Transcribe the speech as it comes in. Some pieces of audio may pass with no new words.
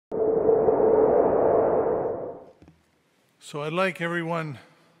So I'd like everyone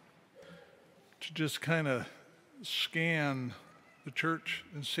to just kind of scan the church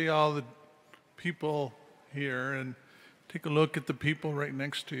and see all the people here and take a look at the people right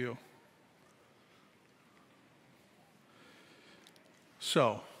next to you.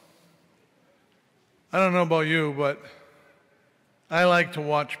 So, I don't know about you, but I like to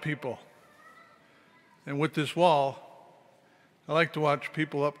watch people. And with this wall, I like to watch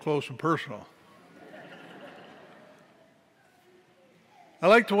people up close and personal. I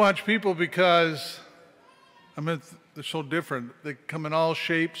like to watch people because, they're so different. They come in all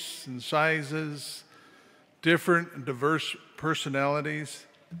shapes and sizes, different and diverse personalities.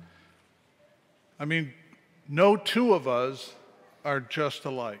 No two of us are just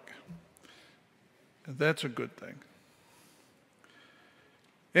alike. And that's a good thing.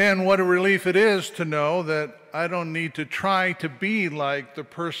 And what a relief it is to know that I don't need to try to be like the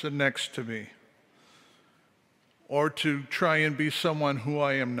person next to me, or to try and be someone who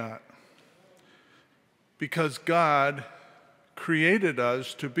I am not. Because God created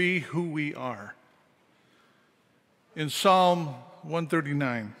us to be who we are. In Psalm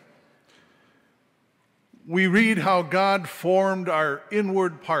 139, we read how God formed our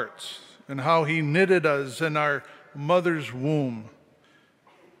inward parts and how he knitted us in our mother's womb.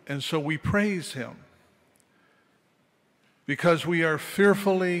 And so we praise him because we are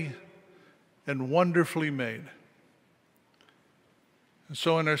fearfully and wonderfully made. And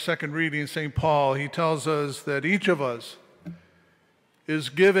so in our second reading, St. Paul, he tells us that each of us is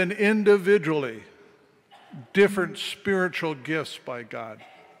given individually different spiritual gifts by God.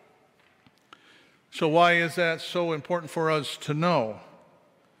 So why is that so important for us to know?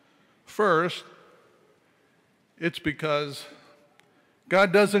 First, it's because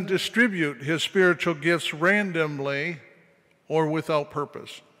God doesn't distribute his spiritual gifts randomly or without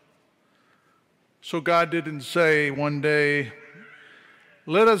purpose. So God didn't say one day,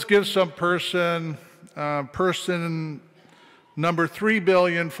 let us give some person number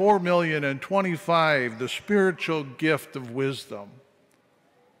 3,004,025 the spiritual gift of wisdom.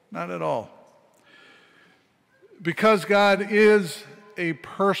 Not at all. Because God is a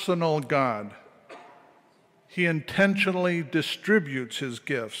personal God, he intentionally distributes his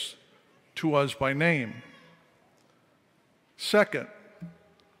gifts to us by name. Second,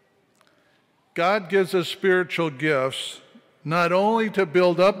 God gives us spiritual gifts not only to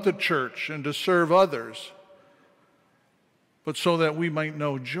build up the church and to serve others, but so that we might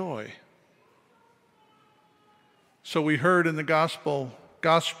know joy. So we heard in the gospel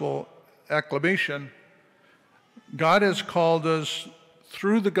acclamation, God has called us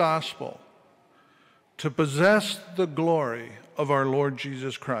through the gospel to possess the glory of our Lord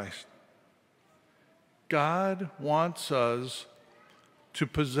Jesus Christ. God wants us to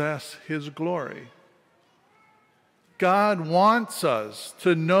possess his glory. God wants us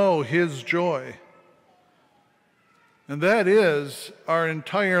to know his joy. And that is our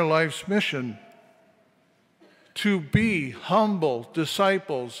entire life's mission, to be humble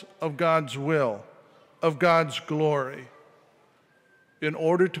disciples of God's will, of God's glory, in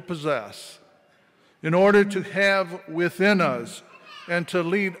order to possess, in order to have within us and to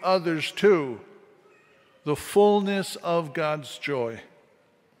lead others to the fullness of God's joy.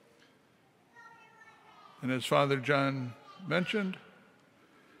 And as Father John mentioned,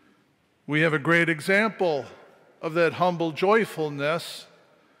 we have a great example of that humble joyfulness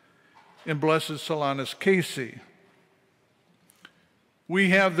in Blessed Solanus Casey.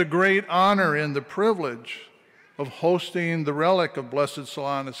 We have the great honor and the privilege of hosting the relic of Blessed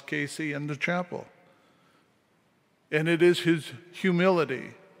Solanus Casey in the chapel. And it is his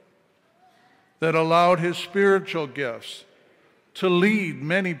humility that allowed his spiritual gifts to lead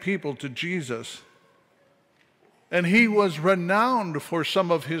many people to Jesus. And he was renowned for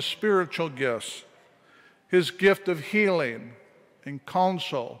some of his spiritual gifts, his gift of healing and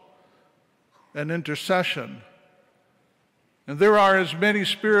counsel and intercession. And there are as many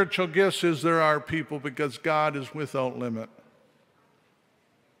spiritual gifts as there are people, because God is without limit.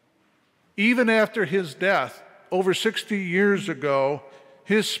 Even after his death, over 60 years ago,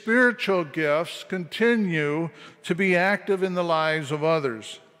 his spiritual gifts continue to be active in the lives of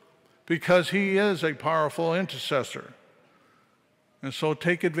others, because he is a powerful intercessor. And so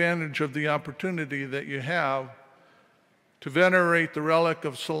take advantage of the opportunity that you have to venerate the relic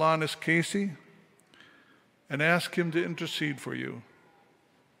of Solanus Casey and ask him to intercede for you.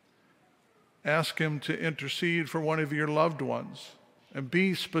 Ask him to intercede for one of your loved ones, and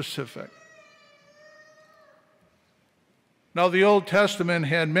be specific. Now, the Old Testament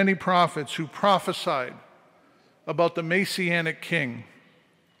had many prophets who prophesied about the Messianic king.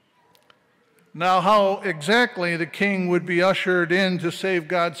 Now, how exactly the king would be ushered in to save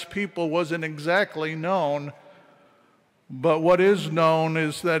God's people wasn't exactly known, but what is known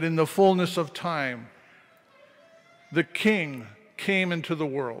is that in the fullness of time, the king came into the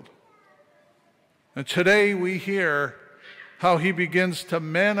world. And today we hear how he begins to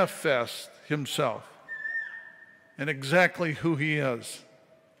manifest himself and exactly who he is.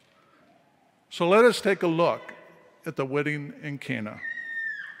 So let us take a look at the wedding in Cana.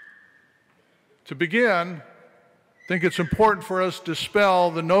 To begin, I think it's important for us to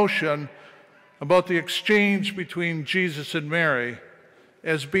dispel the notion about the exchange between Jesus and Mary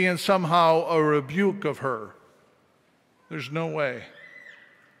as being somehow a rebuke of her. There's no way.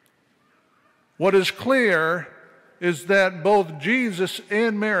 What is clear is that both Jesus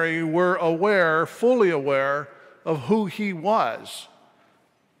and Mary were aware, fully aware, of who he was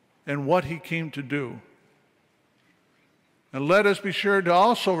and what he came to do. And let us be sure to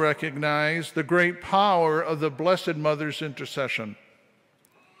also recognize the great power of the Blessed Mother's intercession.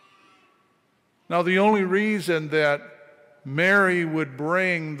 Now, the only reason that Mary would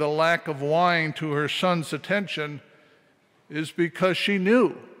bring the lack of wine to her son's attention is because she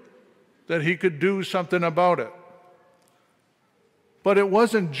knew that he could do something about it. But it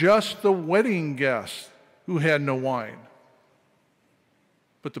wasn't just the wedding guests who had no wine,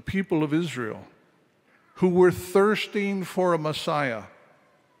 but the people of Israel, who were thirsting for a Messiah,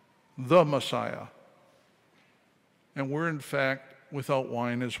 the Messiah, and were in fact without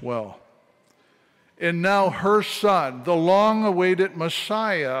wine as well. And now her son, the long-awaited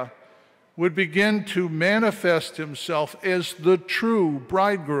Messiah, would begin to manifest himself as the true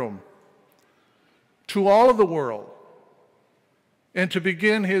bridegroom to all of the world, and to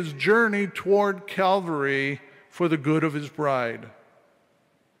begin his journey toward Calvary for the good of his bride,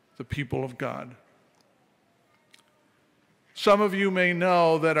 the people of God. Some of you may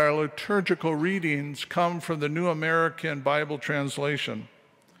know that our liturgical readings come from the New American Bible Translation.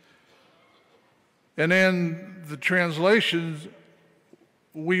 And in the translations,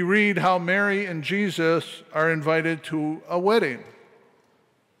 we read how Mary and Jesus are invited to a wedding.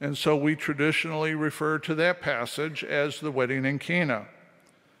 And so we traditionally refer to that passage as the wedding in Cana.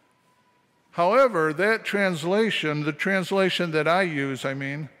 However, that translation, the translation that I use,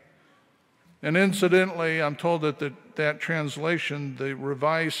 and incidentally, I'm told that that translation, the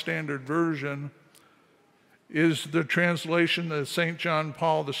Revised Standard Version, is the translation that St. John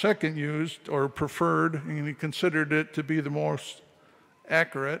Paul II used or preferred, and he considered it to be the most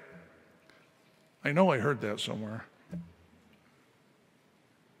accurate. I know I heard that somewhere.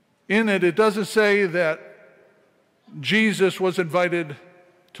 In it, it doesn't say that Jesus was invited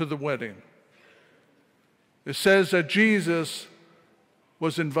to the wedding. It says that Jesus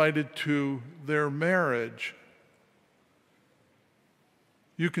was invited to their marriage.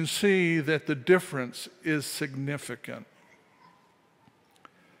 You can see that the difference is significant.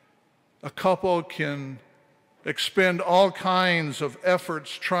 A couple can expend all kinds of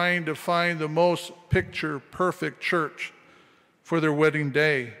efforts trying to find the most picture-perfect church for their wedding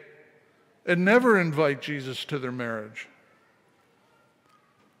day and never invite Jesus to their marriage.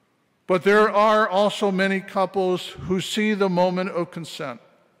 But there are also many couples who see the moment of consent.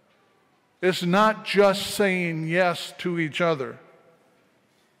 It's not just saying yes to each other,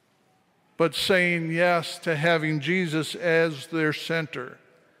 but saying yes to having Jesus as their center,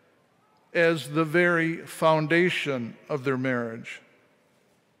 as the very foundation of their marriage.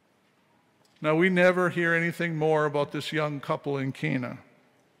 Now, we never hear anything more about this young couple in Cana.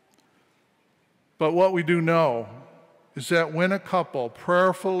 But what we do know is that when a couple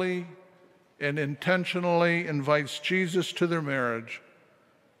prayerfully and intentionally invites Jesus to their marriage,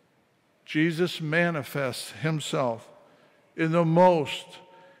 Jesus manifests himself in the most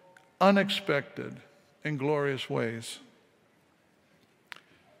unexpected and glorious ways.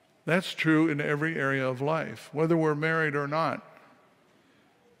 That's true in every area of life, whether we're married or not.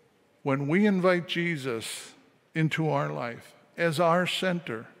 When we invite Jesus into our life as our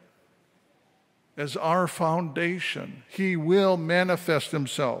center, as our foundation, he will manifest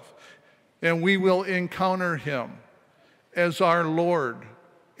himself, and we will encounter him as our Lord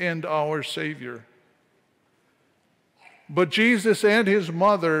and our Savior. But Jesus and his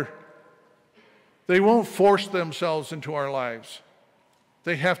mother, they won't force themselves into our lives.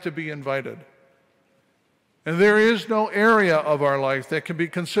 They have to be invited. And there is no area of our life that can be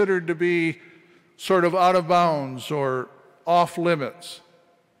considered to be sort of out of bounds or off limits,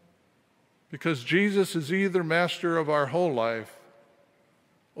 because Jesus is either master of our whole life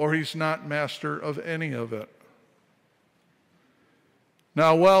or he's not master of any of it.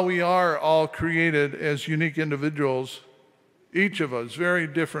 Now, while we are all created as unique individuals, each of us very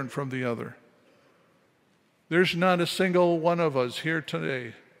different from the other, There's not a single one of us here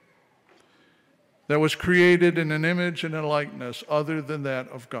today that was created in an image and a likeness other than that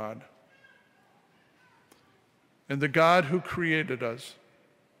of God. And the God who created us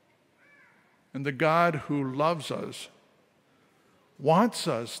and the God who loves us wants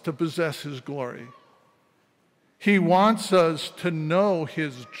us to possess his glory. He wants us to know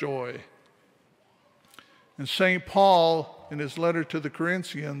his joy. And St. Paul, in his letter to the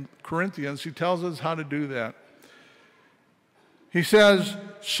Corinthians, he tells us how to do that. He says,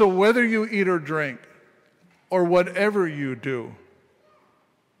 so whether you eat or drink, or whatever you do,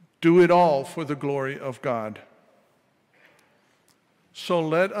 do it all for the glory of God. So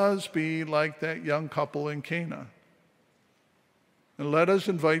let us be like that young couple in Cana. And let us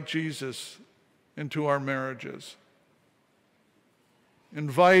invite Jesus into our marriages.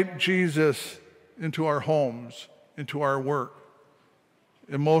 Invite Jesus into our homes, into our work,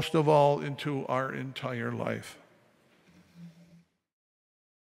 and most of all, into our entire life.